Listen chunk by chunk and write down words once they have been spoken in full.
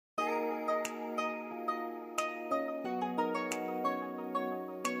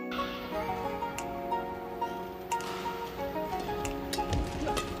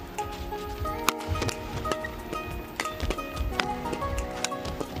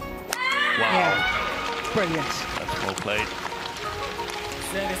Wow. Yeah. Brilliant. That's well played.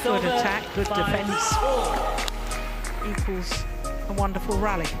 Good attack, good defence. Equals a wonderful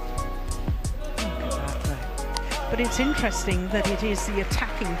rally. Look at that though. But it's interesting that it is the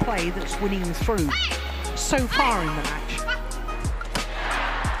attacking play that's winning through so far in the match.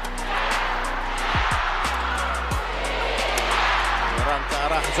 Menyerang ke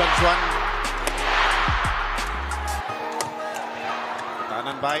arah Zuan.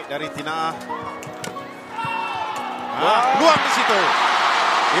 Pertahanan baik dari Thinaah. Peluang di situ.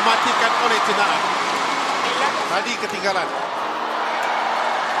 Dimatikan oleh Thinaah. Tadi ketinggalan.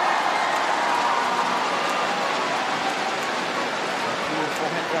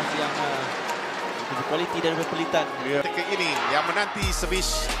 Forehand drive yang berkualiti dan berpelitan. Ketika ini yang menanti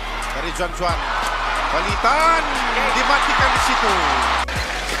servis dari Zuan. Pelitan dimatikan di situ.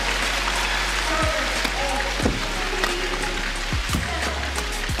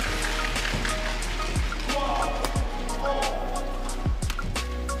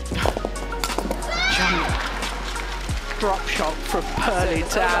 Drop shot from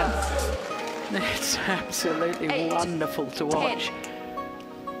Thinaah. It's absolutely wonderful to watch.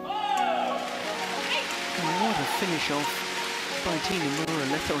 And what a finish off by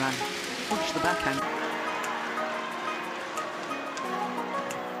Thinaah. Watch the backhand.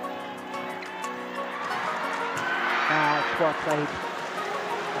 It's well played,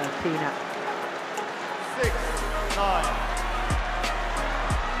 Thinaah. 6-9.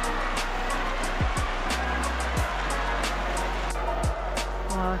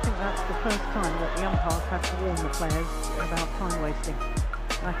 Well, I think that's the first time that the umpires have to warn the players about time wasting.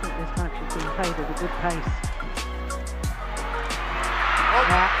 I think this match has been played at a good pace.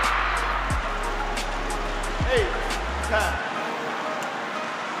 Yeah.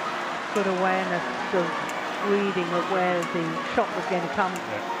 8-10. Good awareness of reading of where the shot was going to come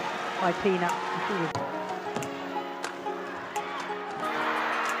by Thinaah.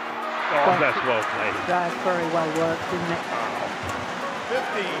 Oh, that's well played. That's very well worked, isn't it?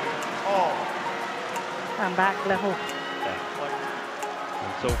 15 all. And back level. Yeah.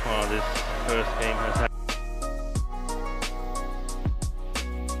 And so far this first game has had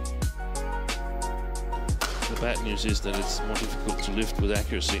the bad news is that it's more difficult to lift with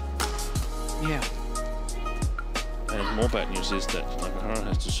accuracy. Yeah. And more bad news is that Nakahara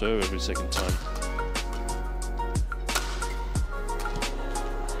has to serve every second time.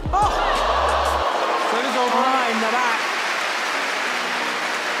 That is over. In the back.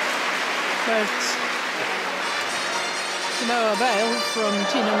 But no avail from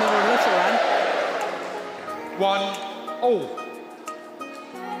Thinaah. 1-0.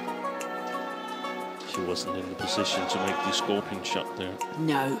 She wasn't in the position to make the scorpion shot there.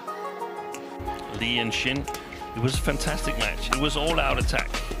 No. Lee and Shin, it was a fantastic match. It was all-out attack.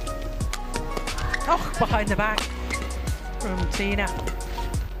 Oh, behind the back from Thinaah.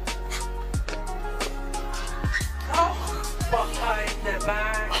 Oh, behind the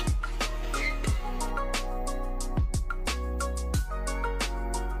back.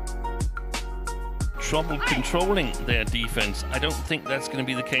 Trouble controlling their defense. I don't think that's going to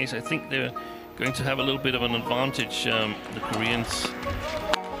be the case. I think they're going to have a little bit of an advantage, the Koreans.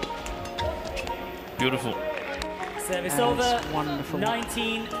 Beautiful. Service over. Wonderful.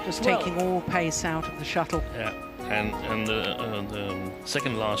 19. Just taking all pace out of the shuttle. Yeah, and the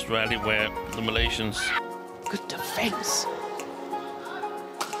second last rally where the Malaysians. Good defence.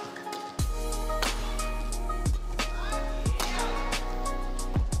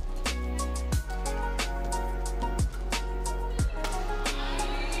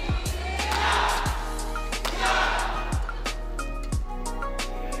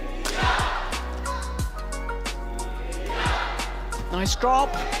 Nice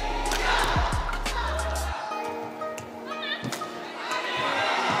drop. Five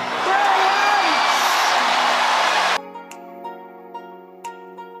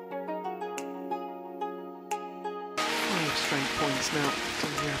straight points now to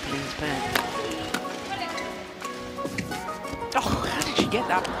the Japanese pair. Oh, how did she get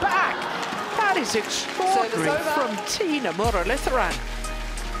that back? That is extraordinary from Thinaah.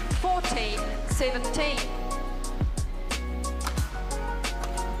 14-17.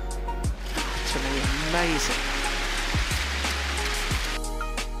 Absolutely amazing.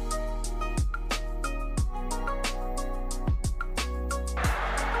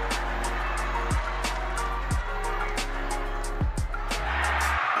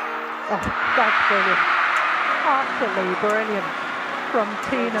 Oh, that's brilliant. Absolutely brilliant from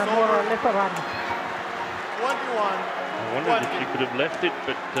Thinaah. 21. I wondered if she could have left it,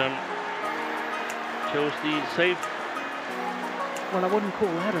 but chose the safe Well, I wouldn't call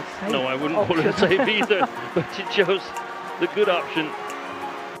that a safe. No, I wouldn't call it a save either, but it shows the good option.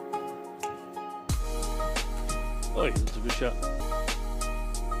 Oh, yeah, that's a good shot.